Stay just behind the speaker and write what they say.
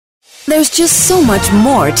There's just so much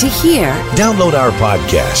more to hear. Download our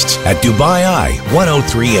podcasts at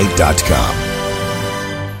DubaiI1038.com.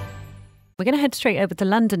 We're going to head straight over to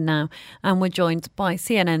London now, and we're joined by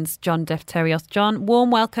CNN's John Defterios. John,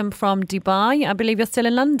 warm welcome from Dubai. I believe you're still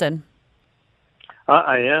in London.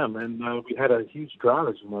 I am, and we had a huge drought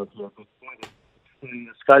as well. The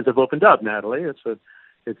skies have opened up, Natalie.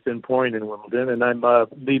 It's been pouring in Wimbledon, and I'm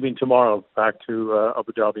leaving tomorrow back to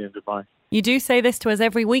Abu Dhabi and Dubai. You do say this to us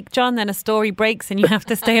every week, John, then a story breaks and you have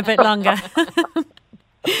to stay a bit longer.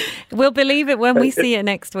 We'll believe it when we see it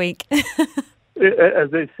next week. As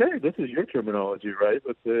they say, this is your terminology, right?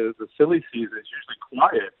 But the silly season is usually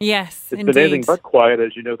quiet. Yes, it's indeed. been anything but quiet,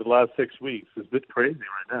 as you know, the last 6 weeks. It's a bit crazy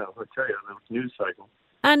right now, I tell you, the news cycle.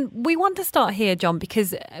 And we want to start here, John,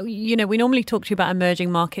 because, we normally talk to you about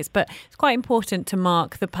emerging markets, but it's quite important to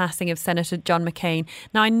mark the passing of Senator John McCain.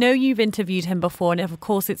 Now, I know you've interviewed him before, and of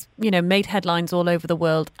course it's, made headlines all over the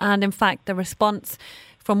world. And in fact, the response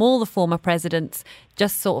from all the former presidents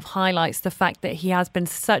just sort of highlights the fact that he has been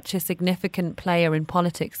such a significant player in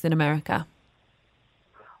politics in America.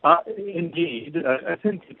 Indeed. I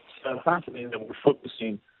think it's fascinating that we're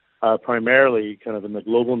focusing primarily kind of in the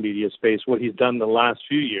global media space, what he's done the last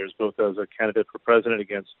few years, both as a candidate for president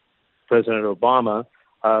against President Obama,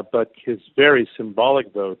 but his very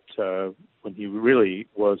symbolic vote when he really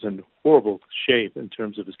was in horrible shape in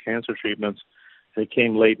terms of his cancer treatments. And he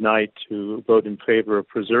came late night to vote in favor of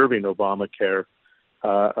preserving Obamacare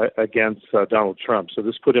against Donald Trump. So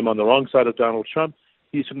this put him on the wrong side of Donald Trump.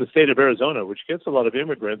 He's from the state of Arizona, which gets a lot of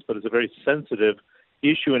immigrants, but is a very sensitive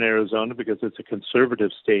issue in Arizona because it's a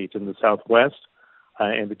conservative state in the Southwest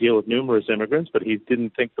and to deal with numerous immigrants. But he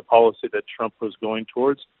didn't think the policy that Trump was going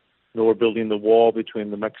towards, nor building the wall between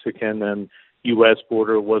the Mexican and U.S.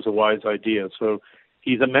 border, was a wise idea. So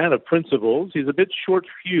he's a man of principles. He's a bit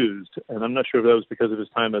short-fused, and I'm not sure if that was because of his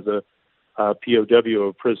time as a POW,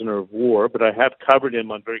 or prisoner of war, but I have covered him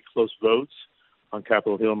on very close votes on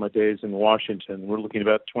Capitol Hill in my days in Washington. We're looking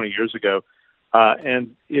about 20 years ago.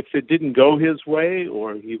 And if it didn't go his way,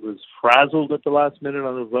 or he was frazzled at the last minute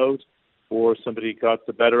on a vote, or somebody got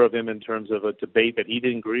the better of him in terms of a debate that he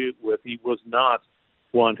didn't agree with, he was not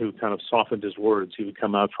one who kind of softened his words. He would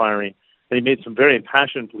come out firing. And he made some very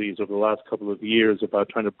impassioned pleas over the last couple of years about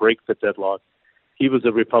trying to break the deadlock. He was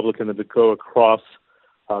a Republican that would go across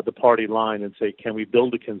the party line and say, can we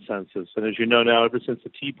build a consensus? And as you know now, ever since the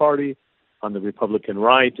Tea Party on the Republican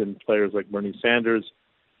right and players like Bernie Sanders,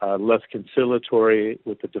 less conciliatory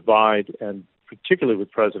with the divide, and particularly with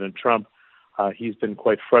President Trump, he's been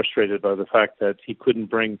quite frustrated by the fact that he couldn't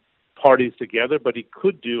bring parties together, but he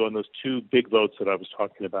could do on those two big votes that I was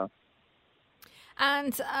talking about.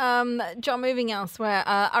 And, John, moving elsewhere,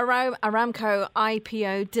 Aramco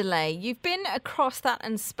IPO delay. You've been across that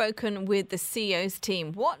and spoken with the CEO's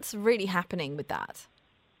team. What's really happening with that?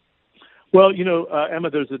 Well, Emma,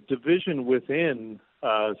 there's a division within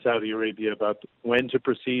Saudi Arabia about when to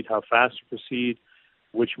proceed, how fast to proceed,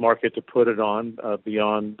 which market to put it on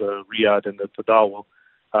beyond Riyadh and the Tadawul.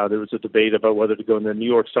 There was a debate about whether to go in the New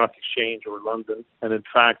York Stock Exchange or London. And in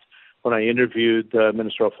fact, when I interviewed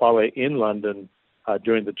Minister Al-Faleh in London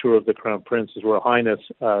during the tour of the Crown Prince, His Royal Highness,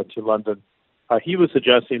 to London, he was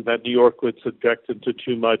suggesting that New York would subject them to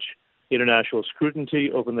too much international scrutiny,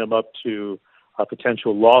 open them up to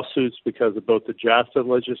potential lawsuits because of both the JASTA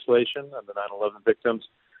legislation and the 9/11 victims,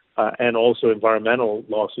 and also environmental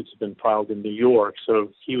lawsuits have been filed in New York. So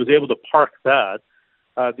he was able to park that.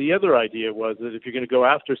 The other idea was that if you're going to go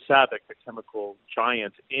after SABIC, the chemical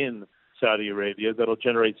giant in Saudi Arabia, that'll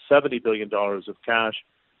generate $70 billion of cash.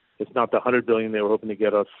 It's not the $100 billion they were hoping to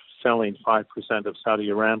get off selling 5% of Saudi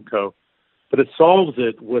Aramco, but it solves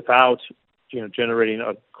it without, generating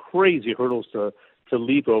crazy hurdles to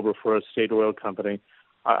leap over for a state oil company.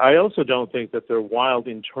 I also don't think that they're wild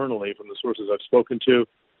internally from the sources I've spoken to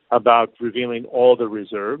about revealing all the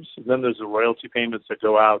reserves. Then there's the royalty payments that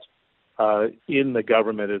go out in the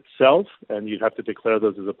government itself, and you'd have to declare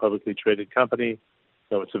those as a publicly traded company.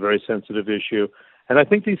 So it's a very sensitive issue. And I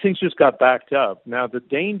think these things just got backed up. Now, the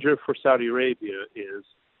danger for Saudi Arabia is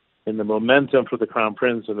in the momentum for the Crown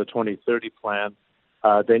Prince and the 2030 plan.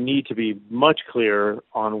 They need to be much clearer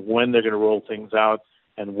on when they're going to roll things out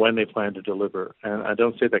and when they plan to deliver. And I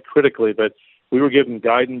don't say that critically, but we were given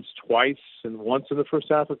guidance twice, and once in the first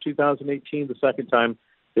half of 2018. The second time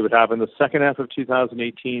it would happen the second half of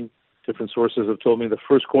 2018. Different sources have told me the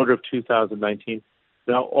first quarter of 2019.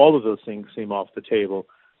 Now, all of those things seem off the table.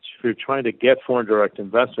 So if you're trying to get foreign direct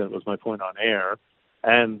investment, was my point on air,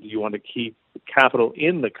 and you want to keep capital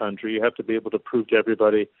in the country, you have to be able to prove to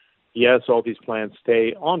everybody, yes, all these plans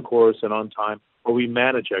stay on course and on time, or we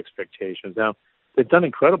manage expectations. Now, they've done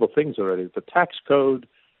incredible things already. The tax code,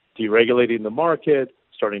 deregulating the market,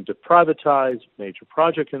 starting to privatize, major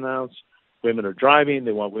project announced. Women are driving.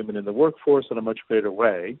 They want women in the workforce in a much greater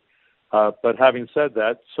way. But having said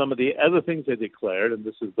that, some of the other things they declared, and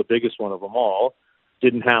this is the biggest one of them all,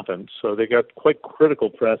 didn't happen. So they got quite critical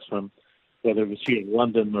press from whether it was here in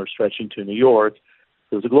London or stretching to New York.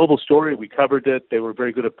 It was a global story. We covered it. They were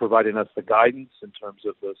very good at providing us the guidance in terms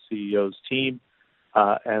of the CEO's team,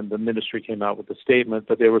 and the ministry came out with a statement.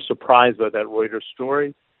 But they were surprised by that Reuters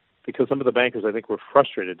story because some of the bankers, I think, were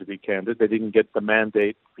frustrated, to be candid. They didn't get the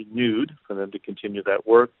mandate renewed for them to continue that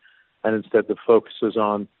work, and instead the focus is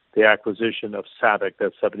on the acquisition of SABIC,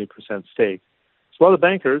 that 70% stake. So while the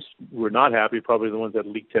bankers were not happy, probably the ones that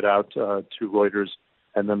leaked it out to Reuters,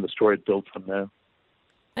 and then the story built from there.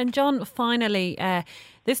 And John, finally,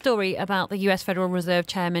 this story about the U.S. Federal Reserve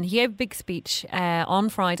Chairman, he gave a big speech on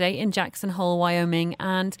Friday in Jackson Hole, Wyoming,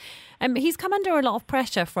 and he's come under a lot of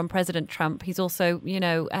pressure from President Trump. He's also,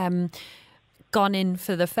 gone in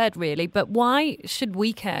for the Fed, really. But why should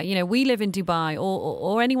we care? You know, we live in Dubai,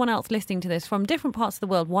 or anyone else listening to this from different parts of the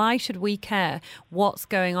world. Why should we care what's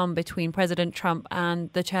going on between President Trump and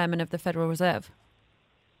the Chairman of the Federal Reserve?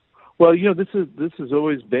 Well, this has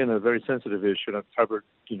always been a very sensitive issue, and I've covered,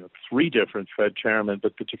 3 different Fed chairmen,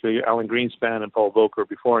 but particularly Alan Greenspan and Paul Volcker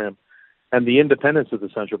before him. And the independence of the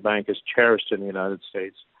central bank is cherished in the United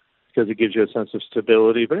States because it gives you a sense of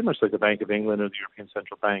stability, very much like the Bank of England or the European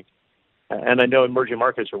Central Bank. And I know emerging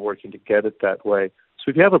markets are working to get it that way.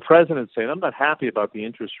 So if you have a president saying, I'm not happy about the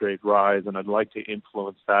interest rate rise and I'd like to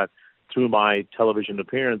influence that through my television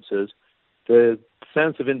appearances, the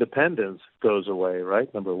sense of independence goes away,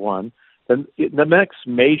 right? Number one. Then the next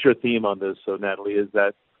major theme on this, Natalie, is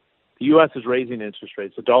that the U.S. is raising interest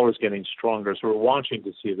rates. The dollar is getting stronger. So we're watching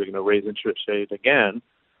to see if they're going to raise interest rates again.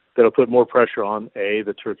 That'll put more pressure on,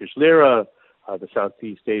 the Turkish lira, the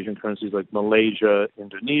Southeast Asian currencies like Malaysia,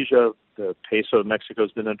 Indonesia. The peso of Mexico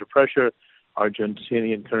has been under pressure.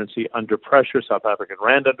 Argentinian currency under pressure. South African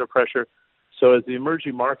rand under pressure. So as the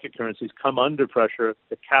emerging market currencies come under pressure,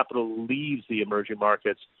 the capital leaves the emerging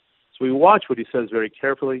markets. So we watch what he says very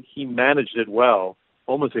carefully. He managed it well,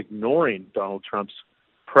 almost ignoring Donald Trump's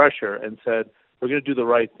pressure, and said, we're going to do the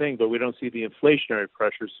right thing, but we don't see the inflationary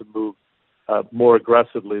pressures to move more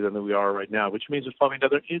aggressively than we are right now, which means there's probably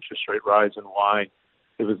another interest rate rise, and why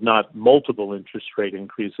it was not multiple interest rate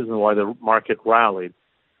increases and why the market rallied.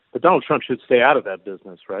 But Donald Trump should stay out of that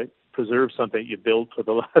business, right? Preserve something you built for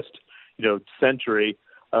the last century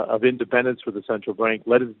of independence for the central bank.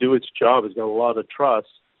 Let it do its job. It's got a lot of trust,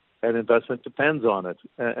 and investment depends on it.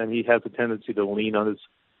 And he has a tendency to lean on his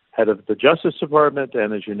head of the Justice Department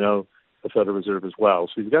and, as you know, the Federal Reserve as well.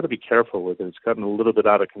 So he's got to be careful with it. It's gotten a little bit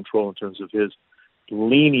out of control in terms of his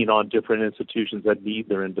leaning on different institutions that need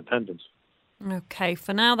their independence. Okay,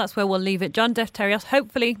 for now, that's where we'll leave it. John Defterios,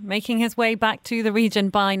 hopefully making his way back to the region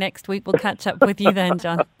by next week. We'll catch up with you then,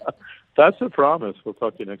 John. That's a promise. We'll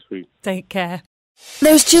talk to you next week. Take care.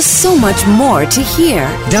 There's just so much more to hear.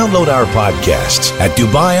 Download our podcasts at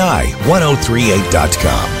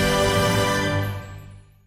DubaiEye1038.com.